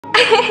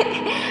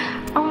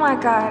Oh my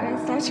god,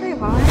 is that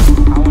Trayvon?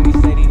 I wanna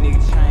say these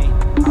niggas changed.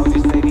 I would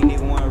just say these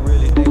niggas weren't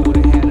really. They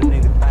would've had a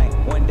nigga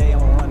think. One day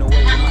I'ma run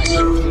away with my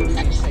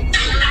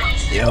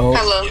shit. Yo.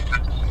 Hello.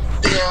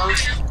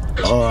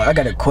 Yeah. I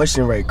got a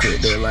question right quick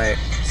though, like.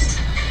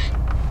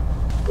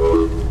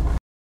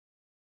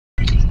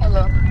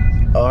 Hello.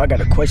 I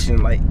got a question,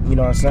 like, you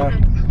know what I'm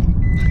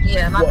saying?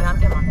 Yeah, my bad. I'm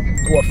getting my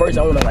phone. Well, first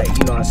I wanna, like,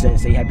 you know what I'm saying,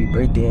 say happy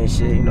birthday and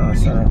shit, you know what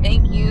I'm saying?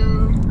 Thank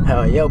you.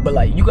 Hell yeah, but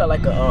like, you got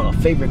like a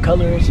favorite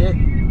color and shit?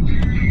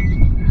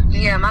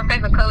 Yeah, my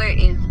favorite color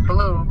is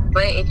blue.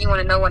 But if you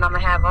want to know what I'm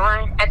gonna have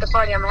on at the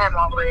party, I'm gonna have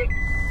on red.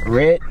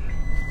 Red?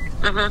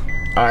 Mhm.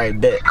 Alright,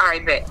 bet.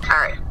 Alright, bet.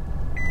 Alright.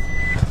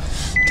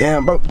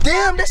 Damn, bro.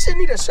 Damn, that shit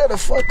need to shut the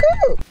fuck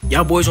up.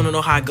 Y'all boys wanna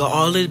know how I got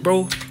all this,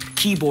 bro?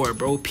 Keyboard,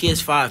 bro.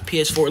 PS5,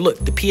 PS4. Look,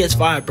 the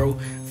PS5, bro.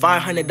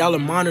 $500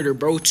 monitor,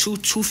 bro.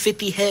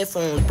 250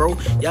 headphones, bro.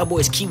 Y'all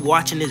boys keep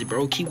watching this,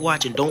 bro. Keep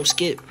watching. Don't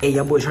skip. Hey,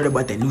 y'all boys heard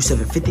about that new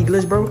 750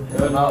 glitch, bro?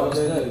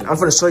 I'm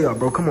finna show y'all,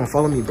 bro. Come on,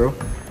 follow me, bro.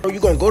 Bro, you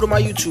gonna go to my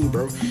YouTube,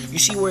 bro. You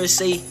see where it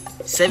say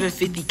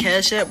 750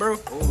 cash at, bro?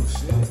 Oh,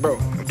 shit. Bro,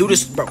 do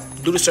this, bro.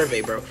 Do the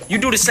survey, bro. You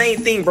do the same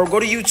thing, bro. Go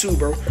to YouTube,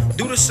 bro.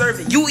 Do the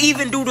survey. You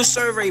even do the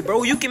survey,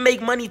 bro. You can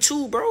make money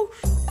too, bro.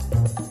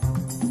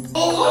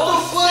 Oh, what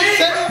the fuck?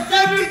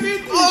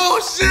 750? Oh,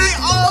 shit.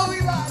 Oh, we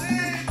got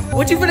it.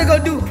 What you finna go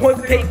do?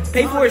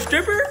 Pay for a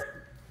stripper?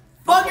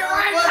 Fuck it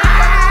right.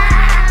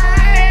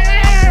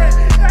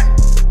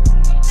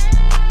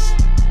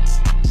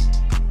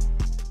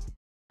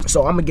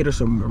 So I'm gonna get her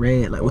some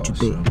red, like, what you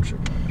think?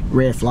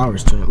 Red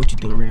flowers, too. What you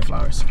think, red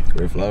flowers?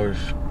 Red flowers?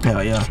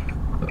 Hell yeah.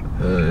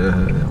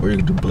 Or you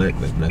can do black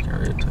and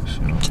red type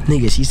shit.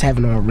 Nigga, she's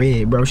having on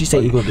red, bro. She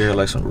said you go get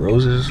like some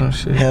roses or some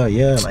shit? Hell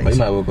yeah. Like, you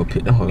might well go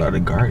pick them out of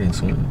the garden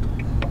soon.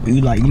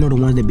 You like, you know the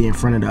ones that be in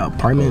front of the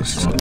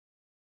apartments?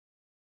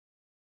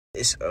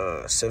 It's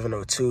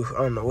 7:02. I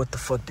don't know what the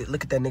fuck.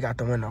 Look at that nigga out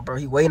the window, bro.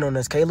 He waiting on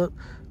us, Caleb.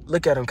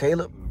 Look at him,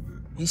 Caleb.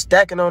 He's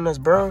stacking on us,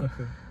 bro.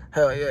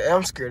 Hell yeah,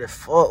 I'm scared as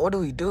fuck. What do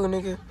we do,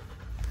 nigga?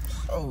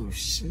 Oh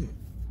shit.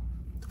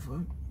 What the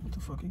fuck? What the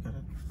fuck you got?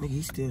 Nigga,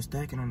 he's still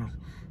stacking on us.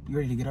 You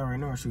ready to get out right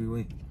now, or should we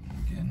wait?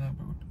 Getting out,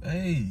 bro.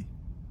 Hey.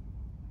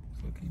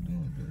 What the fuck you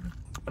doing, bro?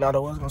 But I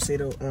was gonna say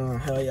though,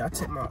 hell yeah, I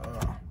took my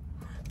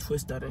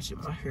twist out and shit.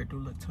 My hair do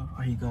look tough.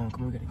 Where he going?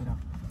 Come on, we gotta get out.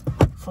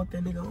 Fuck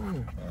that nigga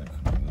on.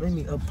 Let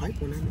me up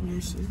pipe on that nigga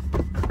and shit.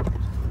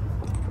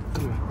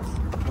 Come here.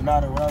 But now,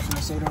 what I was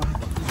gonna say though,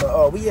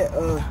 but we at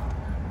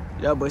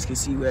y'all boys can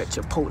see we at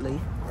Chipotle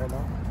right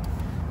now.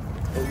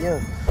 And yeah,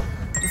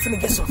 we finna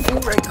get some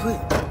food right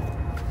quick.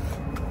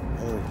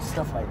 And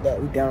stuff like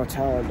that. We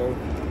downtown though. You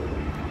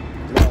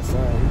know what I'm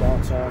saying? We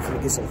downtown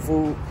finna get some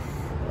food.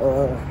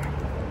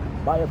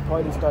 My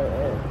party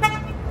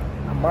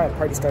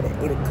start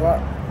at 8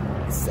 o'clock.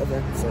 It's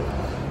 7, so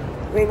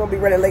we ain't gonna be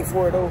running late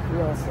for it though. You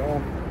know what I'm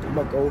saying? I'm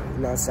gonna go. You know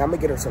what I'm saying? I'm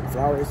gonna get her some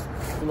flowers.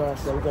 You know what I'm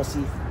saying? We're gonna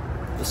see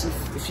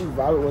if she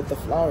vibe with the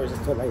flowers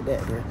and stuff like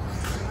that, man.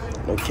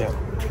 No cap.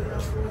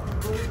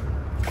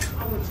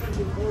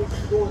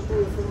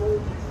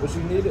 What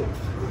you needed?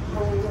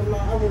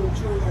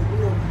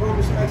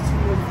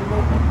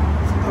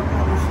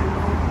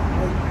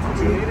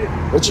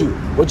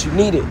 What you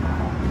needed?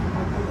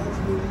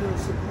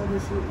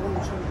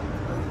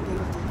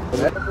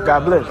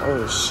 God bless.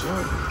 Oh shit.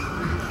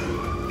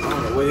 I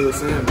don't know what he was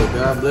saying, but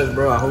God bless,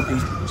 bro. I hope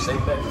he's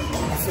safe back.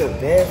 I feel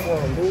bad for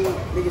him, dude.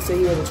 Nigga said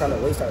he wasn't trying to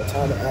waste our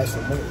time and ask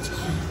for money.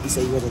 He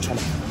said he wasn't trying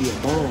to be a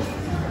bum.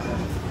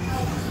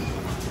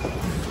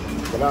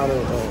 But I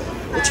don't know.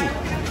 What you?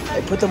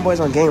 Hey, put them boys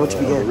on game. What you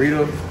be getting?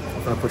 Burrito.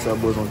 I'm gonna put y'all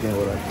boys on game.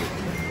 What I get.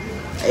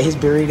 Hey, his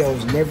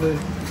burritos never.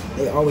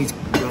 They always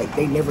like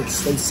they never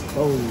stay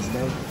closed,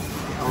 bro.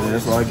 Yeah,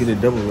 that's why I get a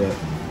double wrap.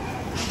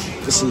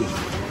 Let's see.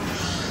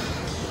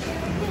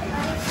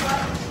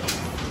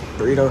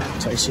 Burrito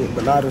type shit.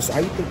 Bananas. How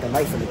you think the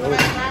light finna go?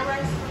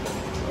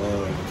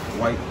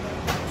 White.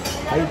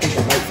 How you think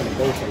the light finna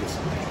go, Chase?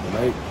 The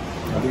light.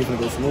 I think it's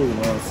gonna go smooth. You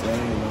know what I'm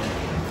saying? You know.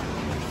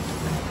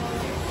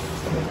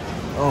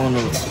 I don't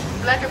know.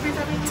 Black or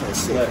pizza? Type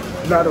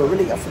shit. No, no,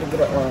 really. I finna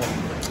get a.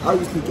 I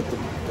usually get the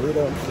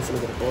burrito. I'm finna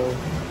get a bowl.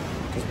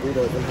 Cause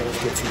burrito them hoes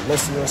get too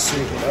messy and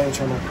shit. And I ain't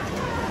tryna.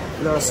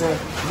 You know what I'm saying?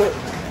 But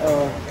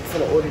I'm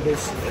finna order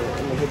this. I'm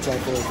gonna hit y'all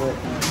for it.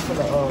 But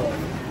I'm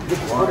finna get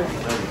the order.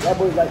 Y'all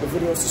boys like the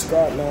video,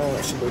 subscribe now.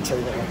 I should go check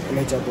it out. And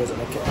hit y'all boys on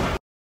the camera.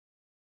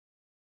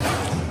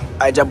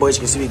 Alright, y'all boys,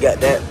 you can see we got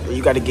that.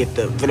 You gotta get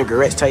the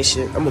vinaigrettes type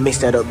shit. I'm gonna mix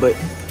that up, but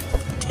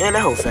damn,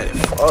 that whole fat as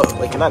fuck.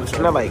 Wait, can I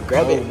like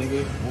grab it?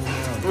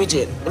 Let me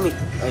just, let me.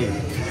 Hey.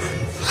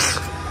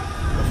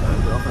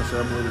 I'm gonna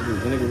show you what to do.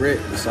 Vinaigrette,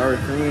 the sour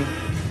cream. You know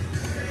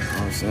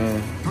what I'm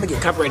saying? I'm gonna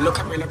get copyright, no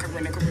copyright, no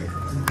copyright, no copyright.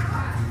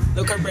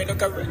 No copyright, no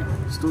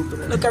copyright.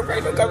 Stupid. No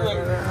copyright, no copyright.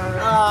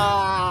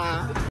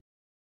 Ah.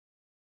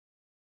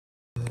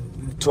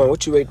 Twan,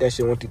 what you rate that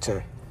shit 1 through 10?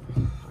 Like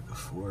a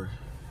 4.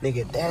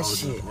 Nigga, that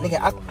shit. Nigga,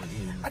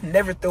 I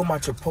never throw my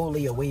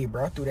Chipotle away,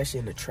 bro. I threw that shit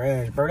in the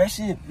trash, bro. That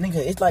shit, nigga,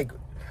 it's like,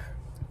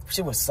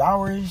 shit was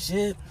sour and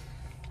shit.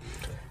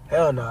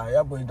 Hell nah,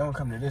 y'all boys don't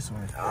come to this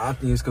one. I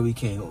think it's because we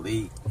can't go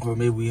late. Or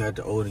maybe we had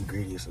the old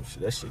ingredients and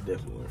shit. That shit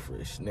definitely wasn't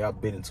fresh. Nigga, I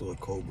bit into a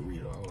cold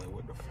burrito. I was like,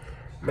 what the fuck?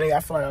 Man,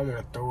 I feel like I'm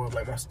gonna throw up,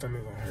 like my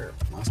stomach gonna hurt.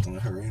 My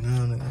stomach hurt right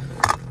now, nigga.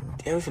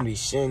 Damn, we finna be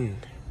shitting.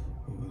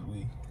 Who was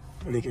we?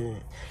 Nigga,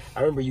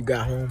 I remember you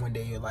got home one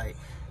day, you're like,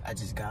 I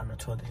just got on the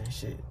toilet and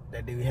shit.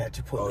 That day we had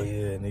Chipotle. Oh,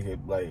 yeah, nigga.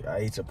 Like, I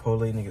ate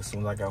Chipotle, nigga. As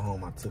soon as I got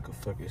home, I took a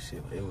fucking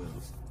shit. It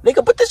was...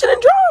 Nigga, put this shit in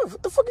drive.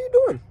 What the fuck are you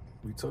doing?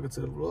 We talking to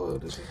the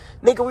vlog. This shit.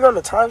 Nigga, we on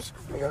the times.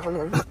 Nigga, hold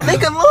on.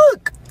 Nigga,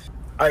 look.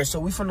 All right, so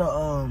we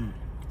finna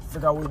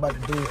figure out what we about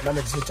to do. And I'm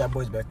gonna just hit y'all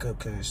boys back up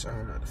because I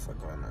don't know what the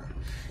fuck going on.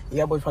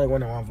 Y'all boys probably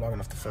wondering why I'm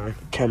vlogging off the phone.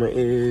 Camera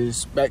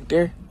is back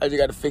there. I just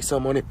gotta fix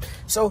something on it.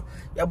 So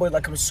y'all boys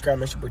like, comment, subscribe,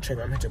 make sure boy Trey.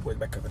 I'm gonna hit y'all boys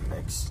back up in the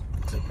next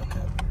clip.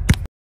 Okay.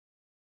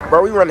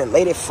 Bro, we running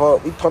late as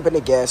fuck. We pumping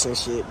the gas and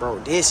shit, bro.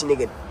 This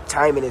nigga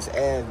timing his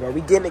ass, bro.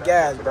 We getting the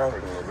gas, bro.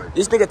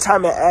 This nigga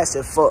timing ass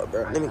as fuck,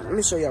 bro. Let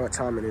me show y'all what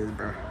time it is,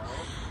 bro.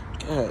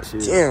 God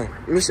damn.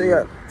 Let me show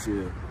y'all.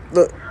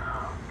 Look.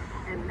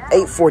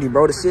 8:40,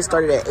 bro. The shit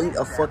started at 8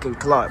 a fucking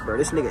clock, bro.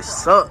 This nigga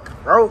suck,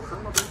 bro.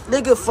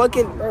 Nigga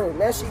fucking, bro.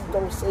 Now she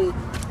gonna say,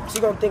 she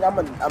gonna think I'm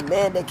a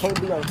man that can't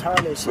be on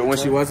time and shit. But when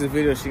bro. she watches this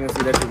video, she gonna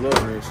see that you love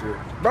her and shit.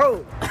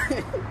 Bro,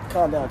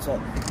 calm down,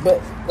 Chuck. But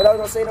what I was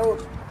gonna say though,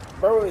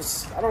 bro,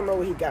 is I don't know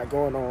what he got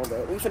going on,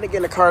 but we finna get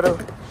in the car though.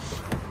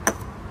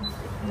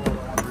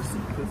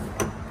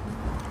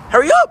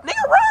 Hurry up,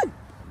 nigga, run!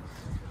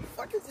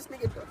 What is this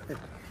nigga doing?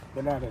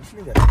 But nah, this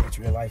nigga bitch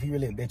real life. He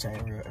really a bitch in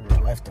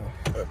real life though.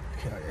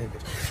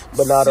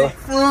 But nah though.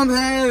 From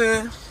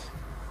heaven.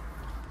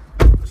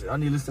 I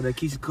need to listen to that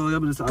Keisha Cole. Y'all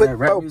been listening to that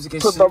rap music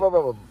and shit.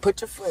 Bro,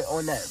 put your foot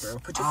on that, bro.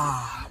 Put your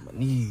foot. My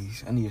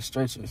knees. I need a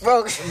stretcher.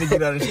 Bro, let me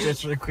get out of the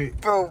stretch real quick.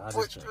 Bro,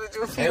 put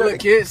your feet hey, on look, it.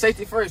 kid.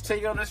 Safety first.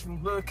 Take you on this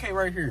from Lil K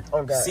right here.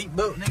 Oh, God.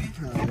 Seatbelt,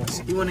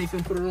 nigga. You wanna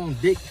even put it on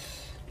dick.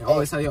 You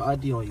always have your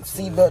ID on you.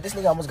 Seatbelt. This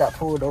nigga almost got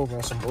pulled over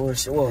on some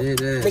bullshit. Well, yeah,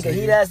 nigga,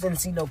 he ass didn't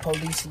see no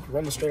police. He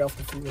running straight off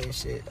the freeway and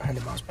shit.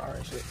 100 miles per hour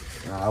and shit.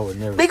 Nah, I would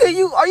never.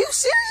 Nigga, are you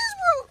serious,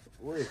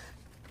 bro? What?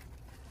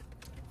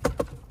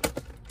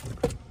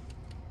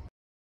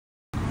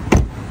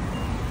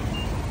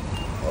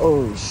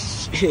 Oh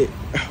shit.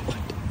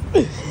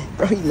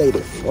 Bro, he late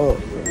as fuck,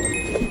 bro.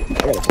 I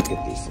gotta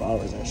forget these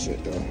flowers and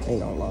shit, though.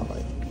 Ain't gonna lie,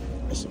 like,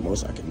 that's the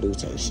most I can do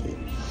type shit.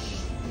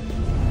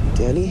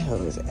 Damn, these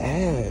hoes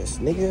ass,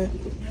 nigga.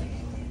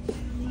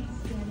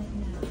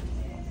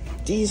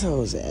 These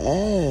hoes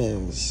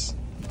ass.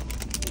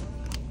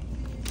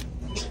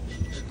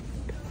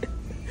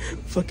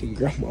 Fucking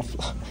grandma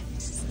flowers.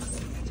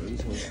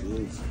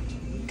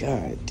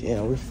 God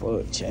damn, we're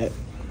fucked, chat.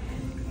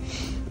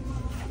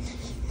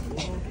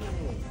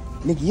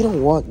 Nigga, you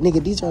don't walk.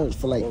 Nigga, these are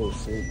for like. Oh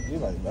shit, you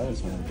like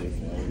that's one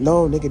different.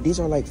 No, nigga, these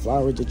are like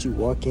flowers that you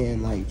walk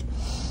in. Like,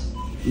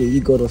 I mean,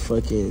 you go to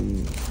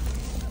fucking.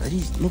 Are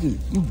these nigga?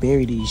 You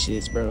bury these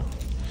shits, bro.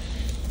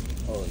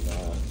 Oh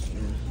nah.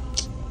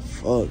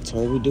 Fuck, so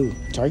what we do?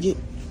 Target?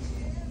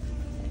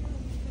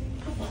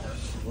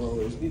 Well,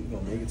 we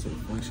gonna make it to the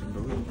function,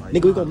 bro. Like,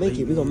 Nigga, we gonna make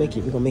it. We gonna make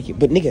it. We gonna make it.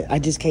 But nigga, I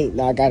just can't.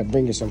 Nah, I gotta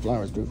bring her some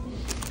flowers, bro.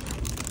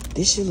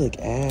 This shit look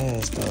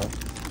ass, though.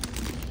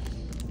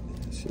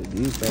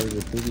 These flowers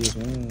are pretty as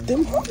well.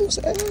 Them hoes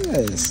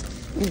ass.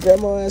 Them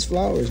grandma ass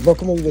flowers. Bro,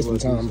 come on, we get some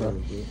time,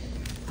 bro.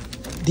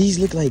 These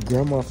look like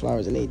grandma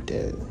flowers and they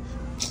dead.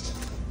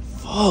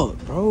 Fuck,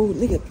 bro.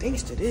 Nigga,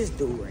 thanks to this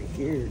dude right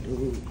here,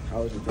 dude.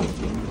 How is it thanks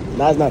to him?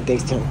 Nah, it's not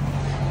thanks to him.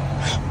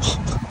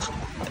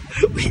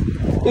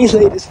 we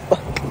late as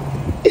fuck.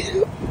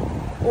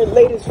 We're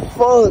late as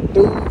fuck,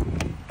 dude.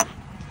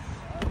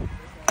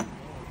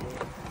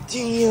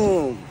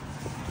 Damn.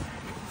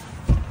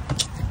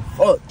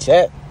 Fuck,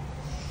 chat.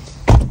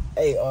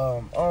 Hey,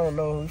 I don't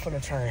know. We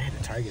finna try and hit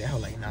the target. That hell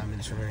like 9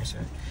 minutes from here, so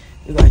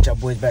we gonna hit y'all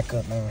boys back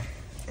up, man.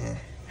 Yeah,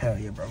 hell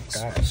yeah, bro.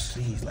 God,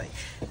 please, like,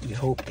 we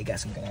hope they got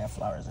some good ass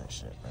flowers and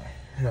shit, bro.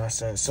 You know what I'm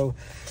saying? So,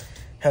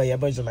 hell yeah,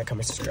 boys, like,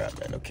 comment, subscribe,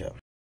 man. No kill.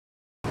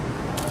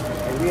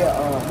 And we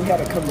had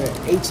to come to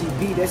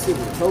HEB. That shit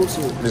was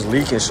closer. It's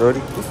leaking, shorty.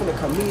 We finna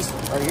come these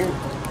right here.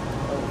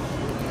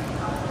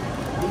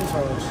 These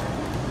hoes.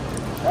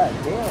 God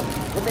damn.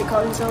 What they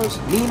call these hoes?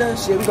 Nina?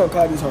 Shit, we gonna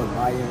call these hoes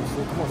Maya and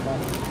shit. Come on,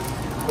 Maya.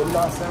 You know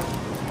what I'm saying?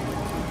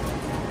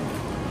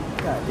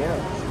 God damn.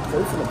 So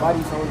we finna buy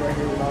these hoes right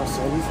here, you know what I'm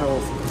saying? These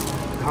hoes,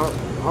 I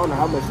don't know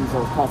how much these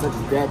hoes cost. I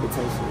just grabbed the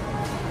taste shit.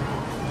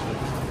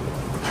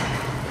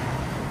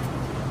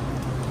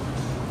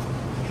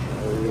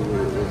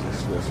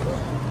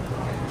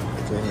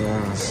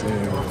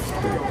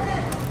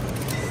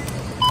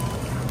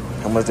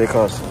 How much they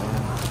cost?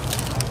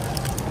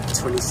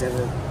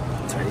 27.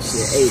 Tiny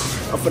shit. Hey,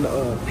 I'm finna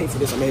pay for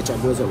this. I'm gonna hit y'all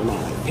boys up when I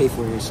pay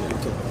for it and shit.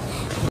 Okay.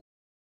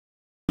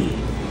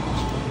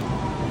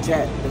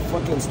 Chat, the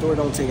fucking store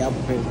don't take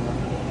Apple Pay, bro.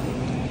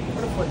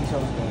 Where the fuck these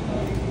hoes go, bro?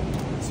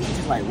 So you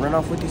just like run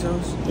off with these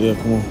hoes? Yeah,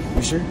 come on.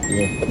 You sure?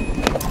 Yeah.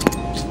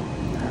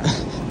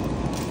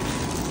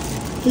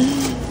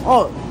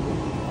 Oh,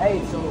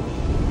 hey, so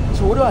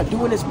what do I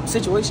do in this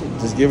situation?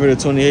 Just give her the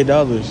 $28.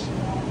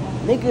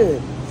 Nigga,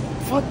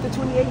 fuck the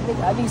 28,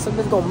 nigga. I need something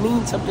that's gonna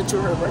mean something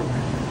to her, bro.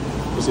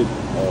 Is it?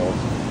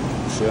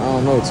 Shit, I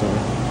don't know, Tim.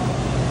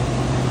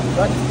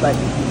 Like,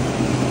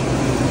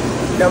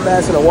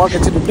 dumbass gonna walk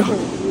into the door.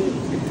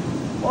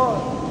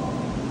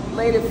 Oh,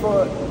 lady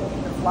for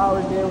the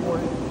flowers didn't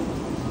work.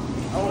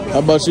 How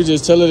about you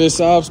just tell her this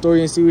sob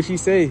story and see what she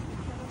say?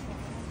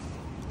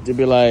 Just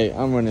be like,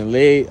 I'm running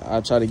late.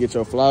 I try to get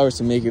your flowers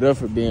to make it up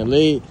for being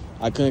late.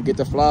 I couldn't get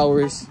the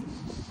flowers.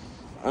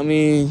 I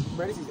mean,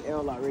 bro, this is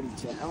L already,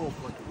 chat. I don't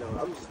fucking know.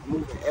 I'm just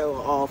moving L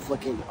all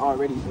fucking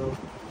already, bro.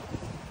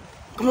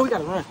 Come on, we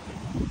gotta run.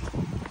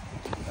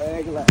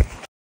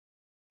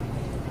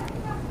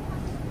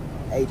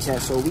 Hey,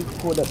 chat, so we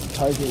pulled up the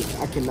Target.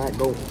 I cannot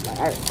go. Like,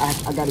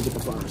 I gotta get the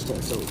flowers,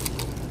 chat. So,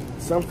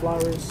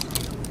 sunflowers,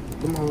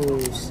 them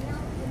hoes.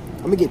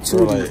 I'm gonna get 2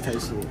 of these type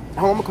shit.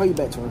 I'm gonna call you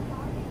back, Twan.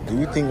 do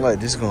you think like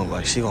this gonna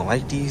like she gonna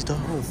like these though?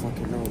 I don't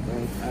fucking know,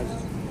 bro.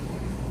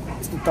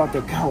 It's the thought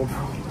that count,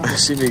 bro.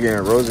 She be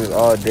getting roses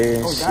all day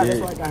and God, shit. that's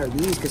why I got her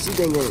these, because she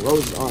been getting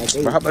roses all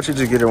day. But how about you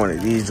just get her one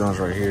of these joints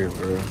right here,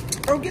 bro?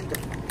 Bro, get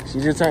them. She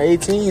just turned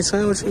 18,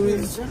 son. What you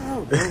mean? Shut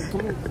up, bro.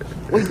 Come on.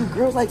 Wait, do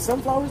girls like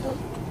sunflowers, though?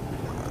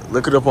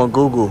 Look it up on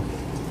Google.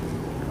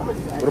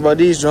 What about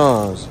these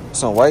Johns?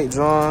 Some white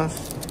Johns?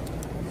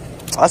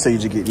 I say you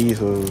just get these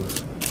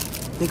hoes.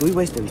 Nigga, we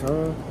wasting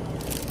time.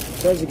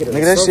 Nigga,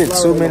 that shit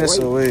 2 minutes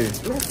away.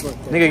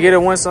 Nigga, get her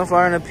one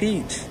sunflower and a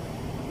peach.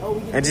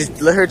 And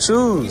just let her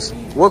choose.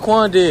 What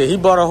Quan did? He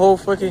bought a whole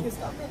fucking...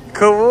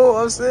 Come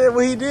on, I'm saying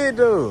what he did,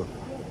 though.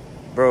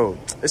 Bro,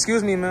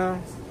 excuse me,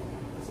 man.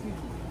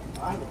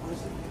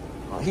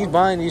 He's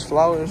buying these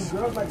flowers.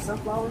 Girls like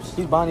sunflowers?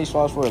 He's buying these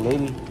flowers for a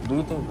lady. Do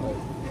you think, like...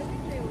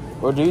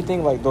 Or do you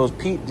think, like, those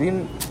peach... Do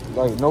you,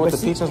 like, know what the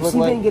peaches look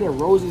like? She been getting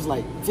roses,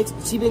 like...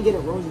 She been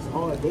getting roses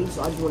all day,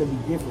 so I just want to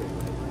be different.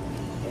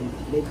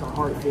 And make her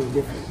heart feel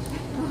different.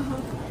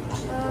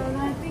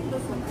 I think the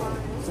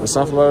sunflowers. The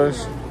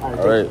sunflowers?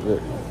 Alright,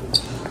 look.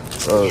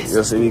 So,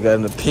 you'll see we got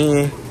an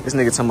opinion. This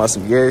nigga talking about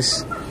some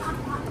yes.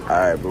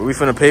 Alright, but we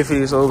finna pay for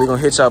these, so we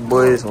gonna hit y'all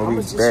boys when we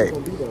back.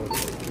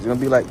 It's gonna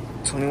be like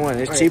 21.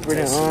 It's cheaper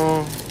than,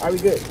 Are we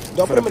good?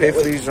 Don't finna pay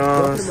for these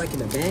Don't put Johns. them like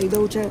in a bag,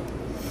 though, chat?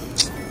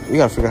 We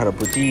gotta figure out how to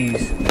put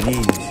these in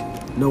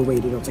these. No way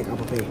they don't take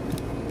Apple Pay.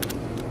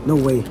 No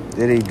way.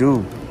 Yeah, they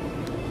do.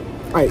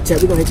 Alright,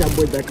 chat, we gonna hit y'all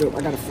boys back up.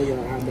 I gotta figure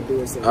out how I'm gonna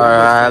do it.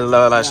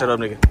 Alright, shut up,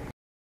 nigga.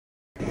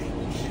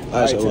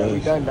 Alright, chat, we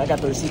done. I got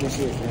the receipt and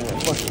shit, man.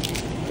 Fuck it.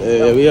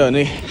 Yeah, we are,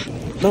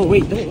 nigga. No,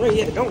 wait, don't run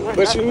yet. Don't run.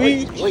 What you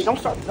mean? Wait, don't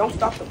stop the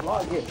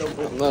vlog yet, though,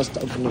 bro. I'm not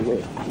stopping the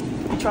way.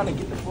 I'm trying to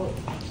get the fuck.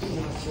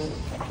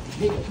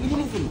 Nigga, we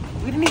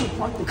didn't even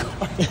park the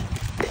car.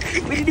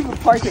 We didn't even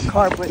park the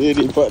car, but We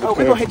didn't park the we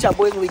car. gonna hit y'all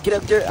boys when we get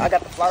up there. I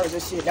got the flowers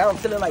and shit. Now I'm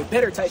feeling like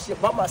better type shit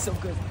about myself,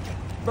 cause,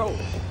 bro,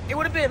 it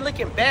would have been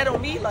looking bad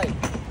on me, like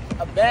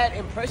a bad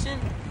impression,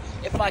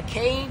 if I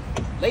came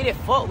late at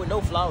fuck with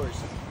no flowers.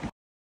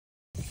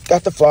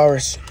 Got the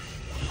flowers.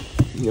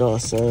 You know what I'm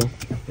saying?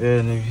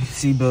 Yeah, nigga.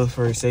 Seatbelt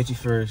first, safety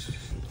first.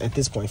 At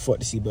this point, fuck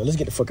the seatbelt. Let's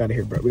get the fuck out of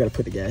here, bro. We gotta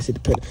put the gas,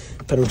 hit the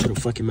pedal to the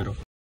fucking metal.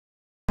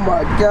 Oh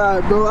my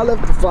god, bro. I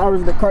left the flowers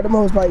in the car. Them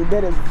hoes probably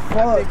dead as fuck.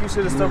 I think you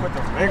should have stuck with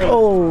the regular.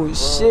 Oh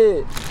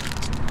shit.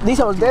 These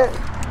hoes dead?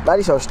 Nah,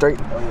 these hoes straight.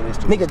 Oh, yeah, they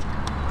straight.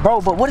 Nigga, bro,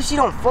 but what if she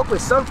don't fuck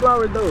with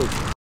sunflowers though?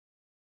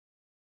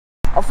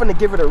 I'm finna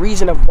give her the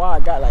reason of why I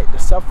got like the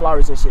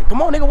sunflowers and shit.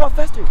 Come on, nigga, walk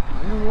faster. I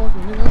ain't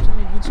walking, nigga. I'm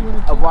trying to get you in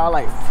the car. Of why I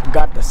like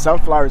got the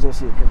sunflowers and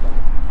shit. Cause like,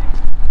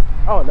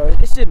 I don't know,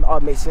 it shouldn't all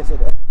make sense of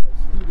that.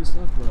 Show the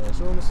sunflower.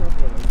 Show them the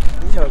sunflower.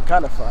 These hoes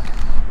kinda fun.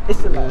 It's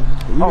still like,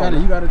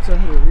 You gotta tell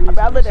her the reason.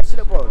 I looked that shit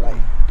up on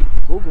like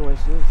Google and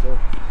shit, so.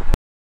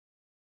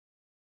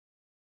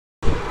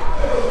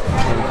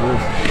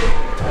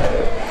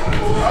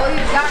 Oh,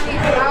 you got me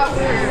flowers.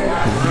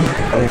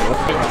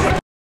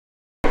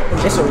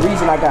 It's a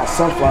reason I got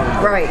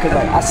sunflowers. Right. Cause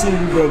like I seen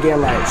you been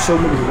getting like so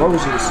many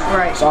roses.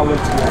 Right. So I went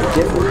to like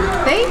different.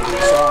 Thank you.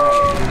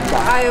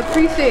 I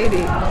appreciate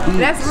it.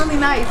 That's really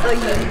nice of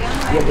you.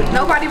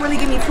 Nobody really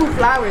give me 2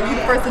 flowers. You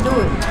the first to do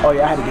it. Oh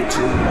yeah, I had to get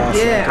 2.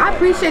 Yeah, I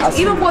appreciate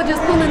you. Even for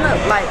just pulling up.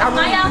 Like, I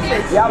really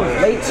appreciate you. Yeah, I was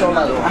late, so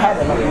like I had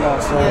to like, you know what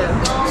I'm saying?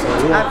 Yeah. So,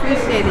 yeah. I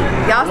appreciate it.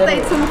 Y'all stay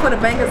tuned for the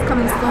bangers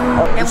coming soon.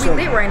 And we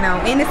lit right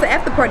now. And it's an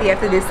after party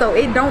after this, so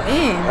it don't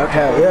end.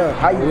 Okay, yeah.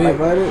 How you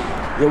invited?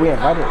 Yeah, we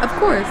invited. Of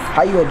course.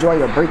 How you enjoying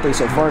your birthday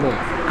so far though?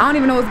 I don't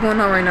even know what's going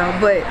on right now,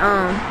 but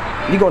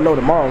you gonna know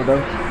tomorrow though.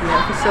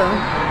 yeah, for sure.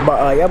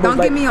 But yeah, Don't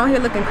get me on here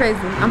looking crazy.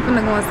 I'm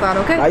finna go inside,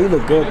 okay? Now you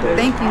look good though.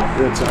 Thank you.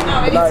 Good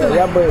time. You But too.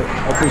 y'all, but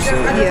I appreciate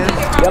it.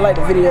 Yeah. Y'all like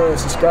the video and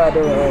subscribe.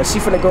 She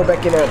finna go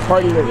back in that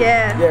party.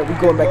 Yeah. Yeah, we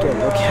going back in.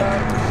 Okay.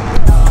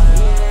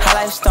 High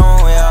life stone,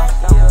 yeah.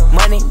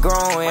 Money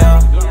growing, yeah.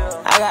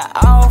 I got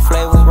all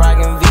flavors,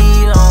 rockin' V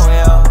on,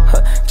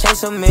 yeah.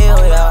 Chase a meal,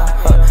 yeah.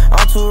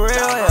 I'm too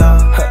real,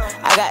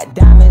 yeah. I got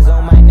diamonds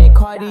on my neck,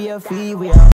 Cartier feet, yeah.